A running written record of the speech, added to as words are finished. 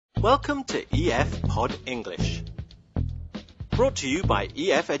Welcome to EF Pod English. Brought to you by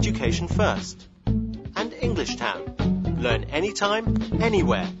EF Education First and English Town. Learn anytime,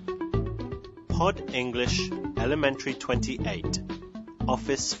 anywhere. Pod English Elementary 28.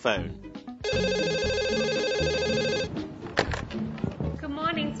 Office phone. Good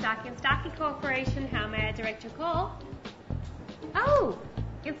morning, Starkey and Starkey Corporation. How may I direct your call? Oh,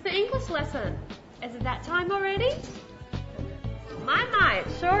 it's the English lesson. Is it that time already? My,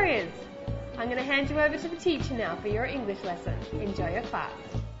 it sure is. I'm going to hand you over to the teacher now for your English lesson. Enjoy your class.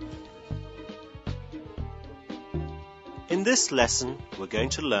 In this lesson, we're going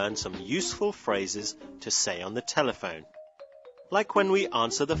to learn some useful phrases to say on the telephone. Like when we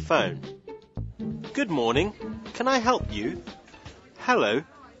answer the phone. Good morning. Can I help you? Hello.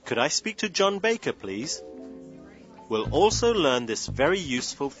 Could I speak to John Baker, please? We'll also learn this very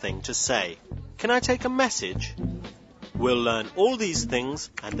useful thing to say. Can I take a message? We'll learn all these things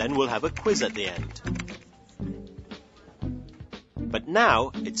and then we'll have a quiz at the end. But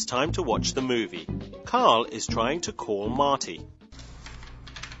now it's time to watch the movie. Carl is trying to call Marty.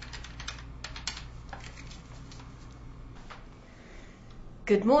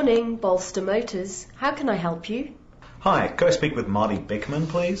 Good morning, Bolster Motors. How can I help you? Hi, could I speak with Marty Bickman,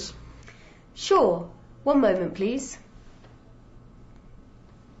 please? Sure. One moment, please.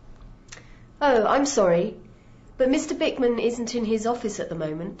 Oh, I'm sorry, but Mr. Bickman isn't in his office at the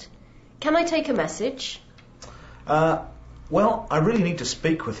moment. Can I take a message? Well, I really need to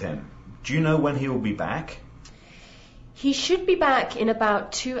speak with him. Do you know when he will be back? He should be back in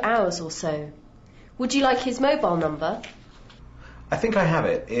about 2 hours or so. Would you like his mobile number? I think I have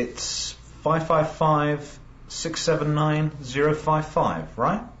it. It's 555-679-055,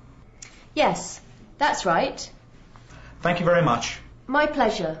 right? Yes, that's right. Thank you very much. My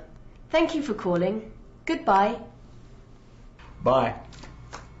pleasure. Thank you for calling. Goodbye. Bye.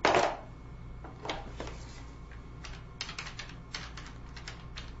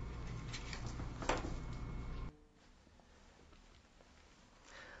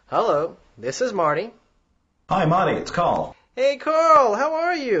 Hello, this is Marty. Hi, Marty, it's Carl. Hey, Carl, how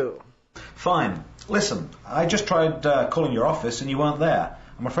are you? Fine. Listen, I just tried calling your office and you weren't there.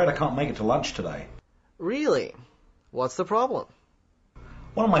 I'm afraid I can't make it to lunch today. Really? What's the problem?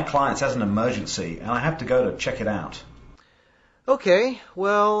 One of my clients has an emergency and I have to go to check it out. Okay,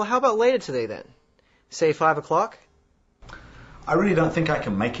 well, how about later today then? Say 5 o'clock? I really don't think I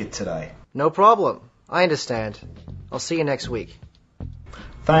can make it today. No problem. I understand. I'll see you next week.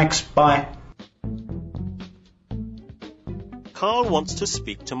 Thanks, bye. Carl wants to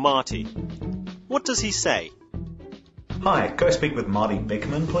speak to Marty. What does he say? Hi, could I speak with Marty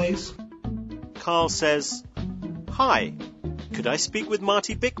Bickman, please? Carl says, Hi. Could I speak with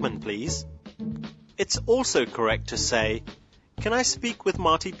Marty Bickman, please? It's also correct to say, Can I speak with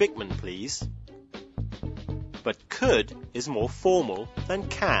Marty Bickman, please? But could is more formal than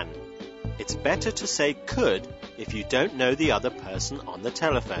can. It's better to say could if you don't know the other person on the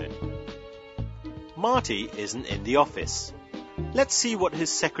telephone. Marty isn't in the office. Let's see what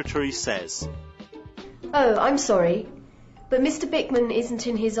his secretary says. Oh, I'm sorry, but Mr. Bickman isn't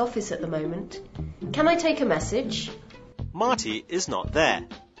in his office at the moment. Can I take a message? Marty is not there.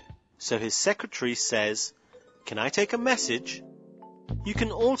 So his secretary says, Can I take a message? You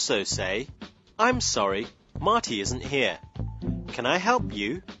can also say, I'm sorry, Marty isn't here. Can I help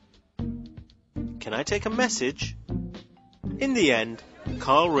you? Can I take a message? In the end,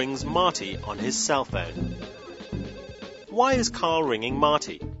 Carl rings Marty on his cell phone. Why is Carl ringing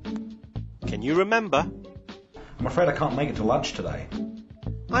Marty? Can you remember? I'm afraid I can't make it to lunch today.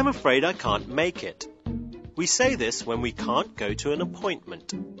 I'm afraid I can't make it. We say this when we can't go to an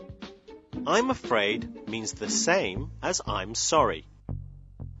appointment. I'm afraid means the same as I'm sorry.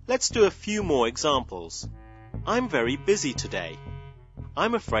 Let's do a few more examples. I'm very busy today.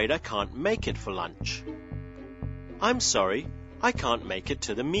 I'm afraid I can't make it for lunch. I'm sorry, I can't make it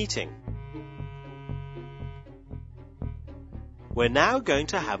to the meeting. We're now going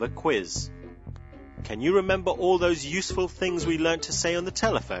to have a quiz. Can you remember all those useful things we learnt to say on the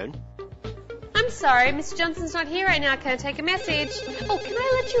telephone? I'm sorry, Mr. Johnson's not here right now. Can I take a message? Oh, can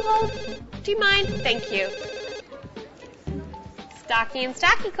I let you hold? Do you mind? Thank you. Starkey and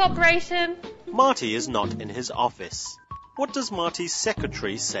Starkey Corporation. Marty is not in his office. What does Marty's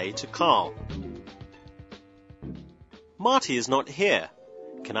secretary say to Carl? Marty is not here.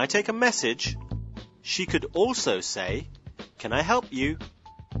 Can I take a message? She could also say, Can I help you?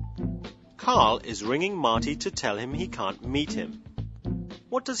 Carl is ringing Marty to tell him he can't meet him.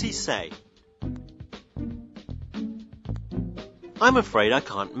 What does he say? I'm afraid I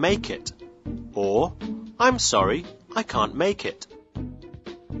can't make it. Or, I'm sorry, I can't make it.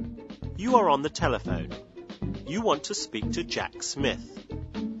 You are on the telephone. You want to speak to Jack Smith.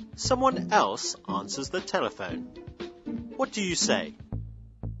 Someone else answers the telephone. What do you say?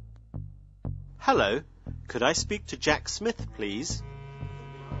 Hello, could I speak to Jack Smith, please?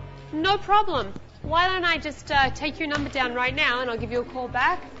 No problem. Why don't I just take your number down right now and I'll give you a call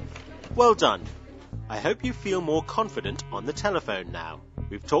back? Well done. I hope you feel more confident on the telephone now.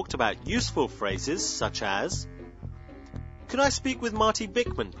 We've talked about useful phrases such as, could I speak with Marty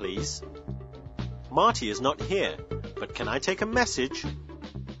Bickman, please? Marty is not here, but can I take a message?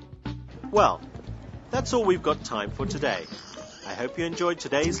 Well, that's all we've got time for today. I hope you enjoyed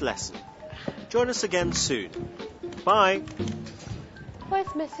today's lesson. Join us again soon. Bye.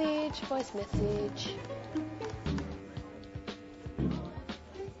 Voice message, voice message.